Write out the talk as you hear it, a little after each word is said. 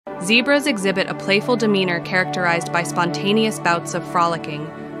Zebras exhibit a playful demeanor characterized by spontaneous bouts of frolicking,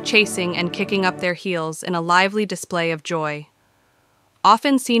 chasing, and kicking up their heels in a lively display of joy.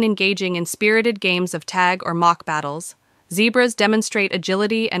 Often seen engaging in spirited games of tag or mock battles, zebras demonstrate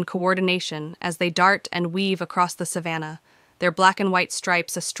agility and coordination as they dart and weave across the savannah, their black and white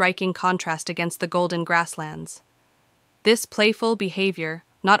stripes a striking contrast against the golden grasslands. This playful behavior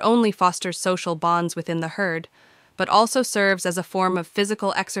not only fosters social bonds within the herd, but also serves as a form of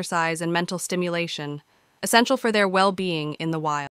physical exercise and mental stimulation, essential for their well-being in the wild.